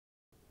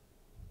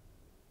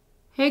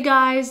Hey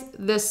guys,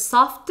 the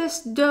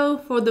softest dough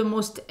for the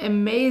most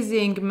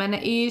amazing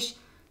Manakish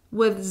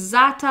with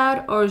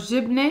Zatar or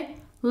Jibne.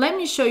 Let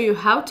me show you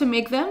how to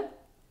make them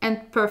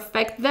and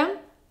perfect them,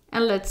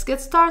 and let's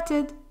get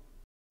started.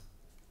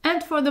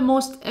 And for the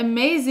most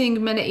amazing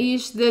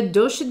Manakish, the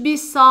dough should be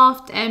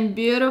soft and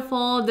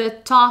beautiful, the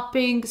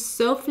topping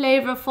so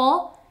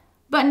flavorful.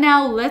 But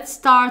now let's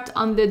start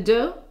on the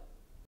dough.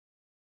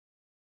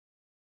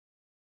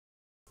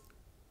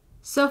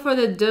 So for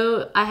the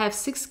dough, I have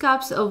 6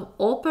 cups of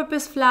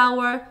all-purpose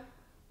flour.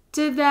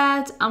 To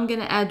that, I'm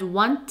gonna add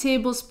 1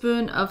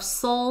 tablespoon of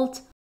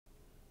salt.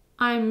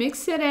 I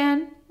mix it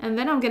in, and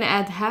then I'm gonna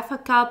add half a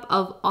cup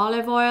of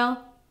olive oil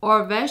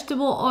or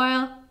vegetable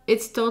oil.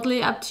 It's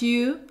totally up to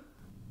you.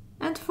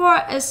 And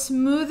for a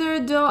smoother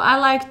dough, I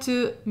like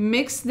to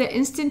mix the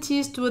instant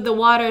yeast with the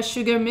water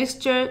sugar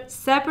mixture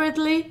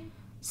separately.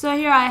 So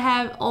here I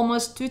have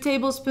almost 2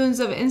 tablespoons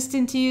of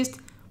instant yeast,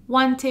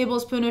 1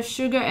 tablespoon of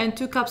sugar, and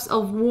 2 cups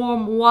of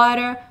warm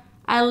water.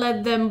 I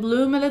let them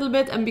bloom a little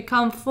bit and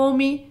become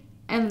foamy,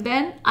 and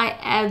then I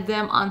add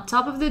them on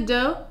top of the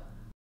dough.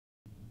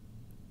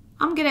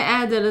 I'm gonna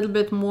add a little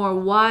bit more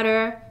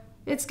water.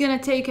 It's gonna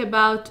take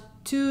about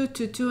 2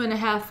 to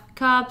 2.5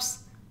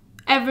 cups.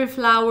 Every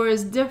flour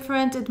is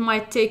different. It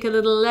might take a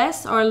little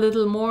less or a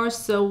little more,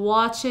 so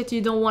watch it.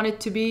 You don't want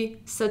it to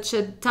be such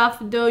a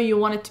tough dough. You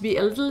want it to be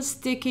a little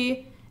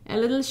sticky, a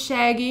little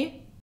shaggy.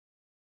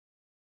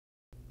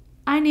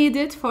 I knead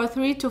it for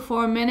 3 to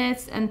 4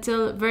 minutes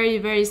until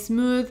very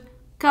smooth.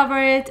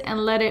 Cover it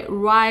and let it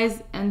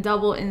rise and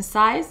double in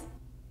size.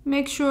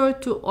 Make sure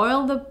to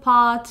oil the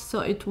pot so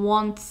it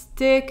won't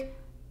stick.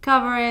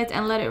 Cover it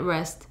and let it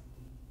rest.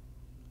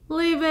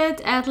 Leave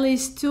it at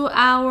least 2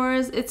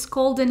 hours. It's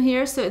cold in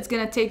here, so it's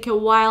gonna take a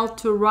while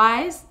to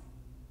rise.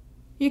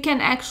 You can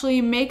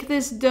actually make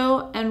this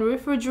dough and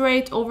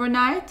refrigerate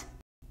overnight.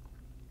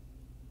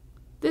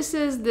 This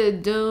is the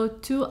dough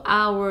 2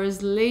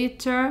 hours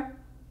later.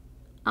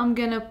 I'm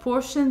gonna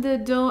portion the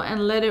dough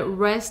and let it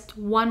rest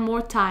one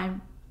more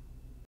time.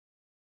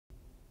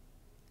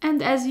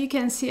 And as you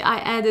can see, I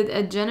added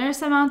a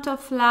generous amount of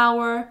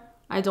flour.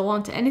 I don't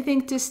want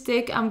anything to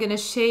stick. I'm gonna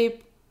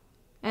shape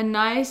a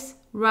nice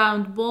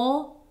round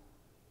ball.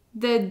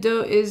 The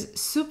dough is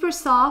super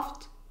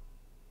soft,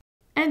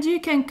 and you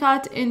can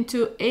cut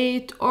into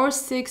 8 or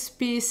 6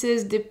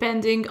 pieces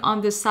depending on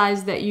the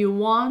size that you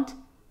want.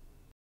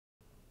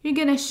 You're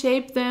gonna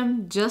shape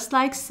them just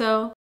like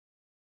so.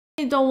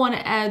 You don't want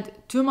to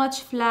add too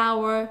much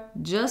flour,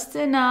 just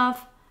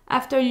enough.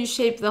 After you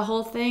shape the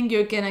whole thing,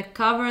 you're gonna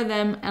cover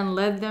them and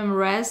let them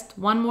rest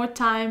one more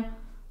time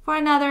for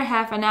another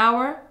half an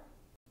hour.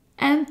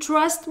 And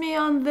trust me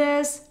on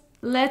this,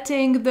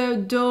 letting the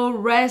dough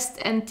rest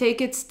and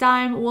take its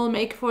time will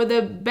make for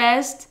the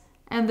best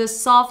and the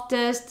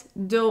softest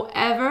dough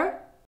ever.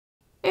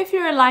 If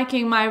you're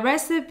liking my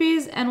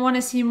recipes and want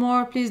to see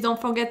more, please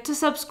don't forget to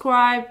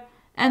subscribe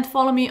and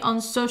follow me on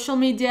social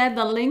media.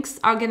 The links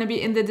are going to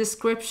be in the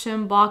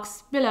description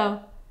box below.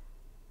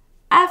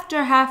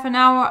 After half an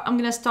hour, I'm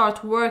going to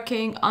start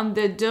working on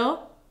the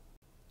dough.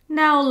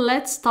 Now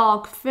let's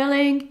talk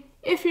filling.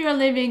 If you're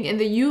living in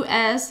the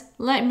US,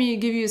 let me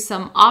give you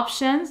some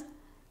options.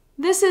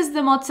 This is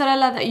the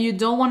mozzarella that you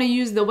don't want to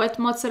use, the wet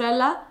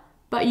mozzarella,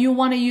 but you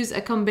want to use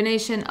a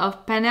combination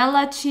of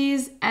Panela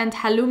cheese and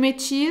Halloumi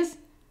cheese.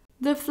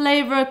 The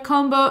flavor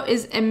combo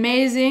is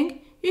amazing.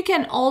 You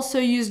can also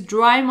use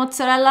dry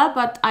mozzarella,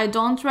 but I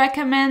don't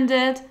recommend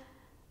it.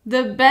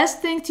 The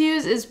best thing to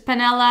use is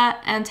Panela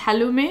and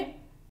Halloumi.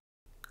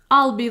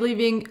 I'll be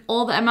leaving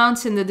all the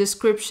amounts in the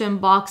description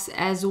box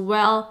as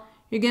well.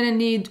 You're gonna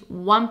need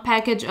 1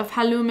 package of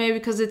Halloumi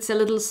because it's a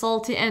little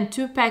salty, and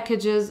 2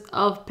 packages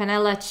of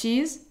Panela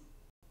cheese.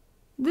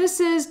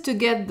 This is to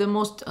get the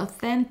most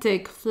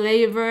authentic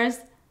flavors.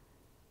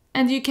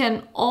 And you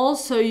can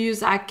also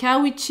use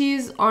Akawi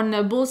cheese or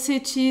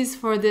Nabulsi cheese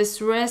for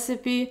this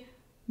recipe.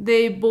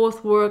 They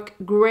both work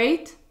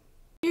great.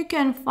 You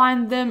can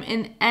find them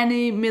in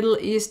any Middle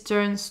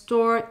Eastern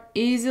store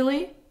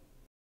easily.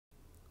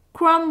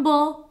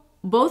 Crumble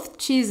both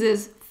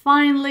cheeses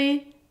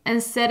finely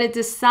and set it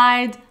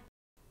aside.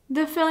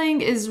 The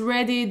filling is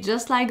ready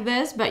just like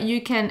this, but you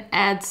can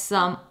add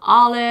some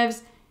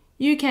olives.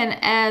 You can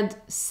add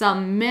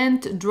some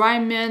mint, dry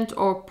mint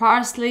or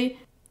parsley,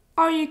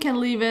 or you can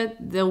leave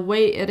it the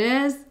way it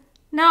is.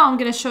 Now I'm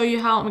gonna show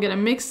you how I'm gonna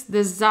mix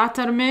the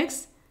Zatar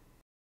mix.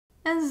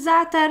 And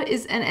Zatar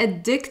is an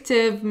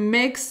addictive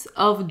mix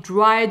of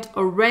dried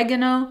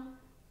oregano,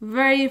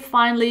 very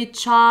finely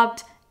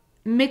chopped,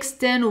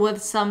 mixed in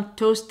with some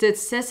toasted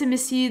sesame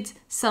seeds,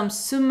 some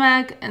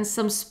sumac, and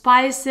some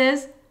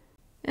spices.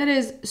 It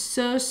is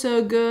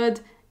so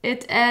good.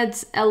 It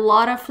adds a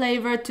lot of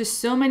flavor to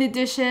so many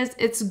dishes.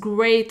 It's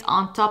great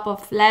on top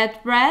of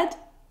flatbread.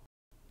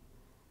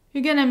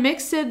 You're gonna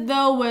mix it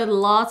though with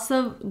lots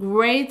of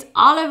great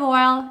olive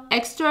oil,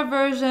 extra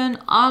virgin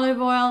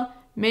olive oil.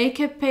 Make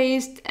a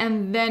paste,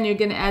 and then you're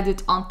gonna add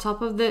it on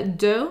top of the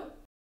dough.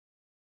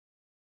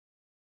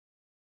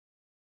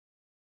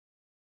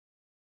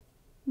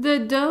 The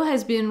dough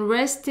has been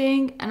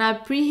resting and I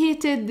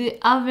preheated the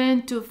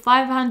oven to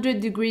 500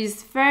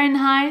 degrees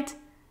Fahrenheit,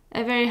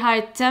 a very high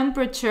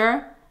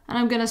temperature, and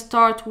I'm gonna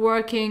start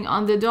working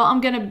on the dough.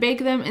 I'm gonna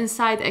bake them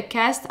inside a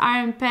cast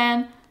iron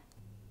pan.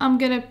 I'm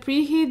gonna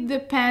preheat the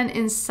pan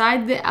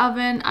inside the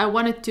oven. I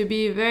want it to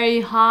be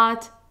very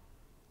hot.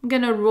 I'm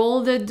gonna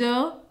roll the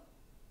dough.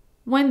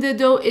 When the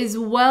dough is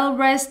well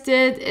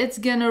rested, it's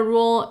gonna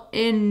roll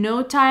in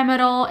no time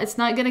at all. It's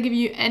not gonna give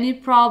you any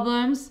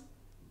problems.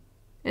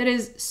 It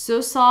is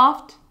so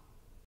soft.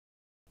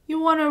 You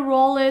wanna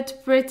roll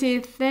it pretty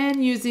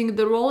thin using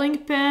the rolling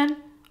pin,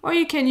 or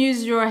you can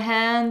use your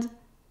hand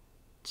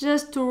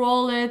just to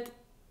roll it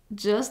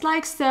just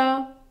like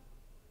so.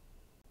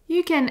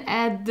 You can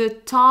add the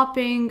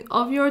topping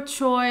of your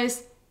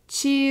choice,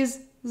 cheese,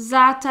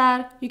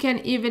 za'atar. You can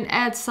even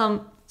add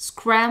some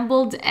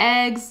scrambled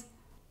eggs,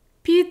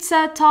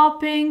 pizza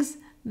toppings.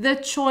 The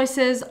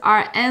choices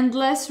are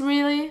endless,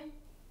 really.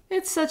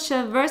 It's such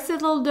a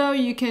versatile dough.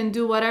 You can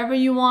do whatever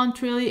you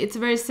want, really. It's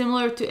very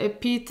similar to a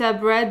pita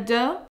bread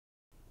dough.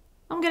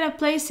 I'm gonna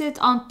place it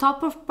on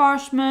top of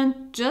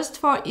parchment just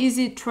for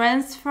easy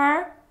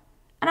transfer.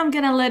 And I'm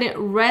gonna let it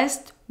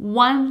rest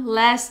one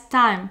last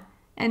time.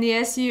 And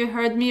yes, you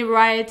heard me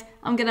right.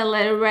 I'm gonna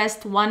let it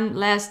rest one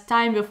last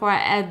time before I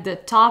add the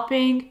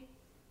topping.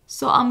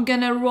 So I'm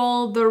gonna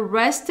roll the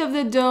rest of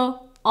the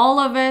dough, all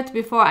of it,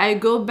 before I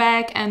go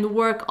back and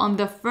work on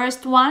the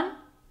first one.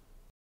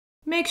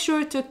 Make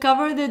sure to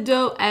cover the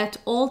dough at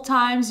all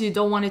times. You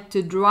don't want it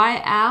to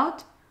dry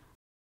out.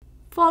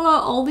 Follow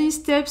all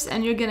these tips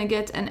and you're gonna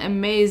get an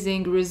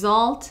amazing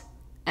result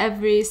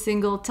every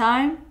single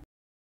time.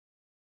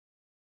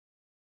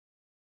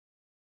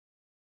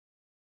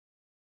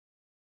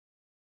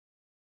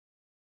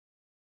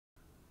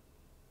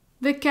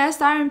 The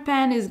cast iron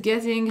pan is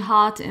getting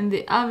hot in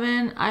the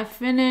oven. I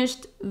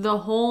finished the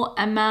whole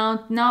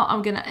amount. Now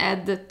I'm gonna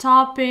add the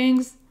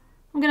toppings.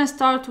 I'm gonna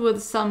start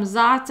with some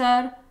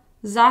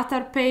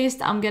za'atar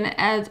paste. I'm gonna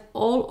add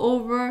all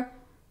over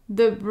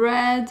the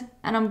bread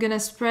and I'm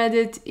gonna spread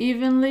it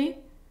evenly,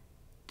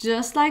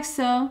 just like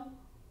so.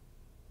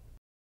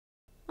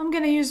 I'm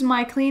gonna use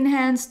my clean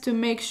hands to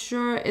make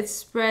sure it's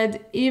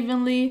spread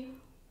evenly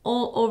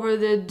all over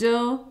the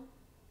dough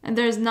and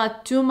there's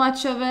not too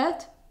much of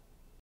it.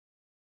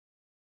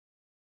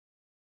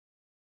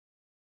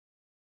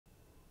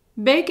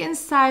 Bake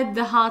inside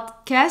the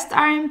hot cast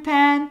iron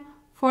pan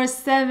for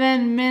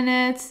 7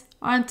 minutes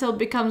or until it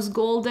becomes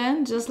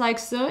golden, just like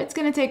so. It's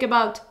gonna take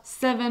about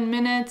 7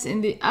 minutes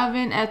in the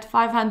oven at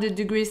 500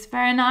 degrees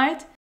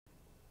Fahrenheit.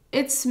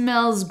 It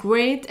smells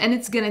great and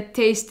it's gonna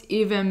taste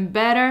even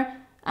better.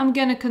 I'm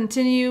gonna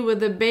continue with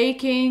the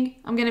baking.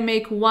 I'm gonna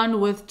make one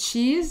with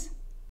cheese.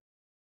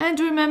 And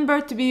remember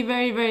to be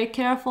very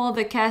careful.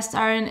 The cast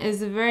iron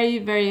is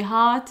very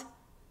hot.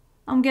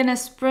 I'm gonna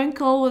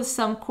sprinkle with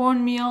some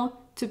cornmeal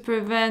to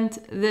prevent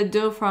the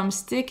dough from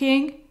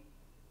sticking.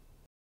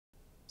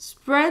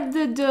 Spread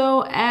the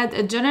dough, add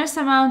a generous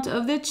amount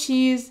of the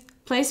cheese,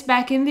 place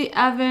back in the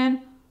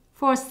oven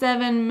for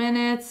 7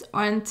 minutes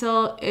or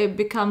until it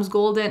becomes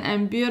golden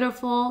and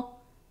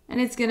beautiful,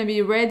 and it's gonna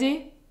be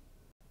ready.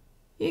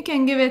 You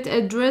can give it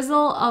a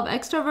drizzle of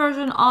extra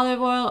virgin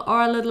olive oil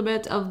or a little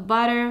bit of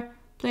butter,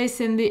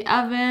 place in the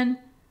oven,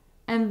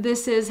 and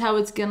this is how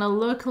it's gonna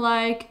look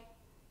like.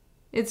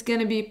 It's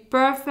gonna be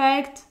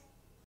perfect.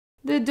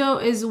 The dough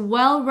is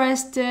well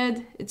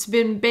rested. It's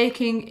been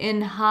baking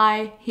in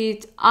high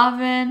heat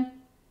oven.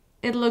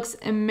 It looks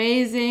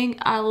amazing.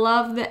 I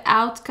love the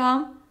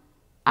outcome.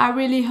 I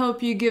really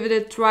hope you give it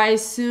a try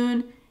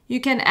soon. You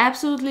can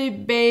absolutely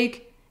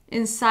bake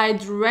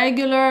inside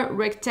regular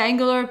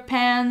rectangular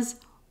pans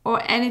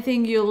or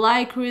anything you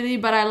like, really,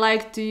 but I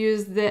like to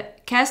use the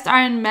cast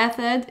iron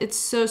method. It's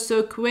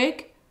so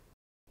quick.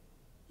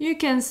 You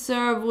can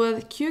serve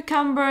with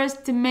cucumbers,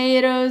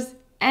 tomatoes,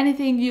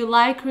 anything you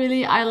like,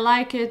 really. I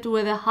like it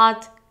with a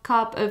hot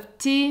cup of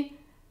tea.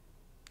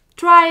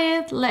 Try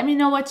it. Let me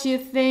know what you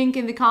think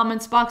in the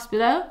comments box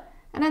below.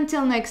 And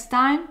until next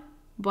time,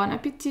 bon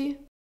appétit.